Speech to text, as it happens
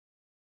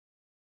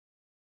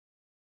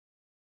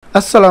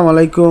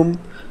Assalamualaikum.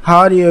 How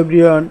are you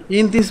everyone?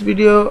 In this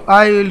video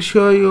I will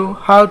show you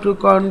how to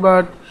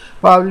convert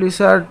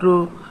Publisher to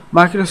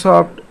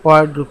Microsoft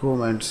Word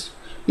documents.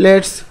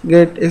 Let's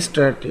get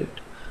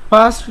started.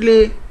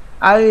 Firstly,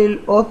 I will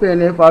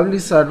open a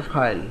Publisher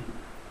file.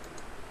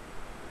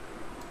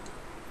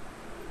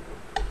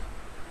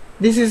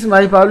 This is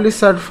my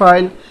Publisher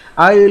file.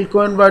 I will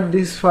convert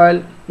this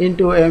file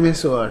into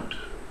MS Word.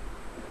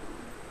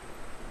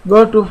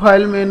 Go to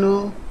File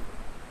menu,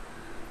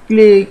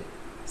 click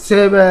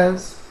Save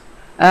As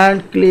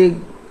and click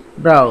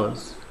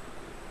Browse.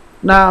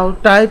 Now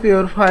type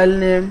your file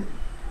name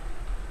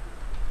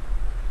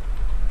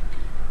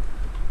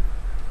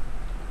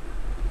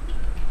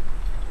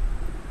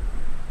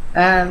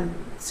and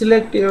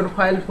select your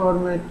file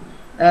format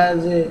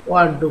as a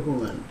Word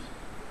document.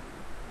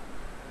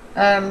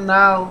 And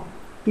now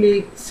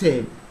click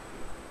Save.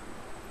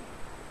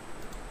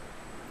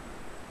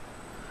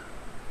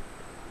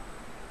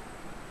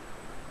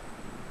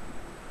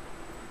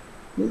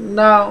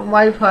 Now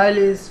my file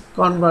is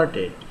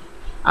converted.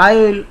 I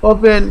will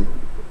open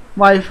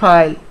my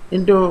file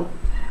into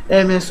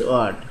MS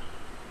Word.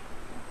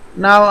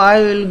 Now I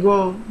will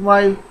go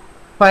my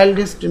file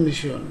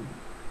destination.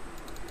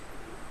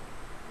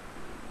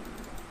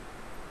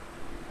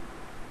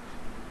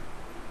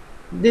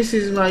 This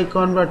is my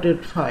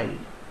converted file.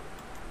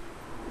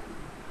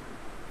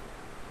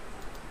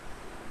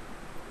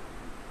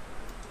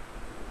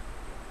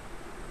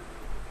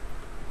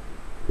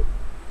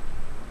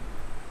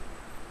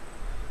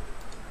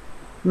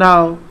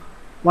 Now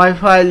my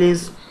file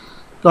is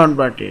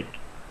converted.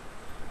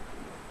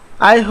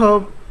 I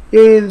hope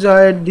you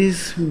enjoyed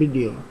this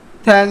video.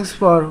 Thanks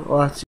for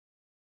watching.